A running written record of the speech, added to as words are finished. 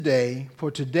Day,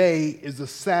 for today is the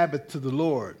Sabbath to the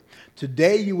Lord.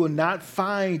 Today you will not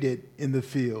find it in the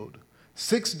field.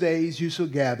 6 days you shall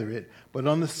gather it, but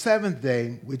on the seventh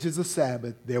day, which is the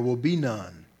Sabbath, there will be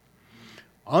none.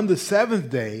 On the seventh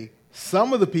day,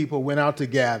 some of the people went out to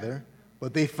gather,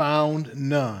 but they found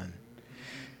none.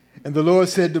 And the Lord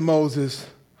said to Moses,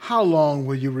 "How long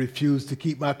will you refuse to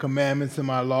keep my commandments and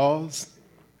my laws?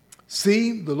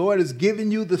 See, the Lord has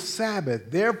given you the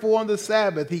Sabbath. Therefore, on the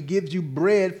Sabbath, he gives you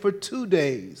bread for 2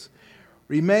 days.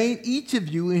 Remain each of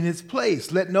you in his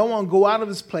place. Let no one go out of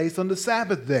his place on the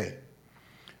Sabbath day."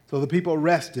 So the people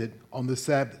rested on the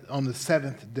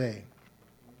seventh day.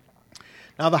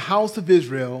 Now the house of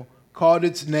Israel called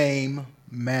its name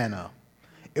manna.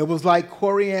 It was like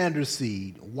coriander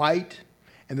seed, white,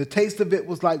 and the taste of it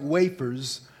was like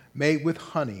wafers made with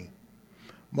honey.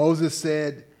 Moses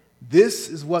said, "This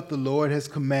is what the Lord has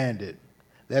commanded,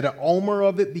 that an omer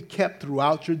of it be kept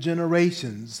throughout your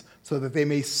generations, so that they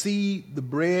may see the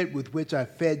bread with which I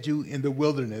fed you in the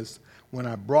wilderness when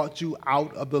I brought you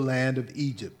out of the land of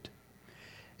Egypt."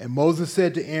 And Moses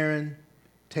said to Aaron,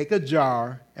 "Take a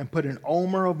jar and put an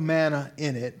omer of manna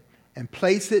in it and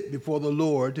place it before the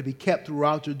Lord to be kept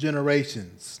throughout your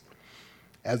generations."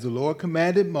 As the Lord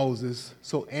commanded Moses,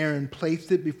 so Aaron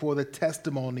placed it before the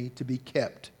testimony to be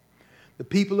kept. The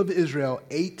people of Israel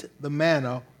ate the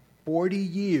manna 40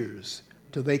 years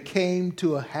till they came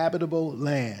to a habitable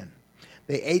land.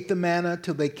 They ate the manna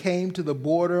till they came to the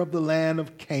border of the land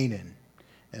of Canaan.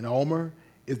 An omer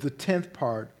is the 10th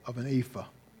part of an ephah.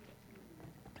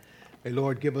 May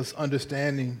Lord give us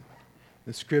understanding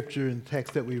the scripture and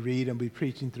text that we read and be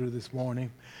preaching through this morning.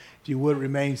 If you would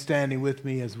remain standing with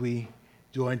me as we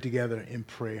join together in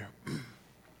prayer.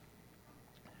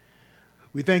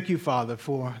 We thank you, Father,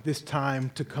 for this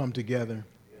time to come together.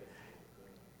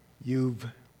 You've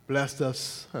blessed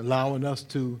us, allowing us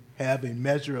to have a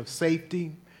measure of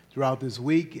safety throughout this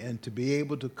week and to be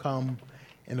able to come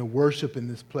and worship in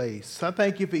this place. I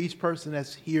thank you for each person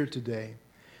that's here today.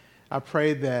 I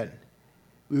pray that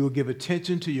we will give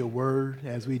attention to your word.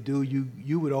 As we do,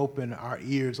 you would open our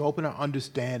ears, open our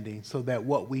understanding, so that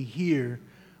what we hear,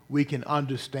 we can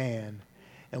understand,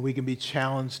 and we can be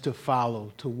challenged to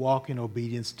follow, to walk in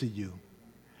obedience to you.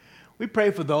 We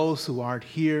pray for those who aren't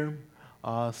here,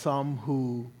 some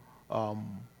who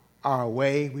are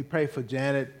away. We pray for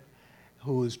Janet,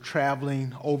 who is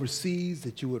traveling overseas,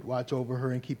 that you would watch over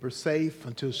her and keep her safe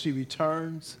until she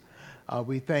returns.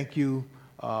 We thank you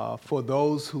for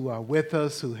those who are with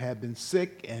us, who have been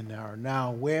sick and are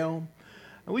now well.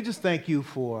 And we just thank you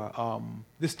for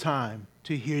this time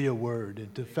to hear your word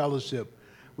and to fellowship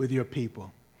with your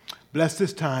people. Bless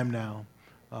this time now.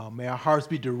 May our hearts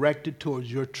be directed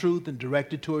towards your truth and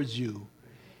directed towards you.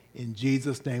 In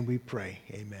Jesus' name we pray.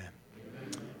 Amen.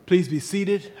 Please be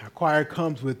seated. Our choir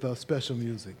comes with special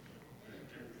music.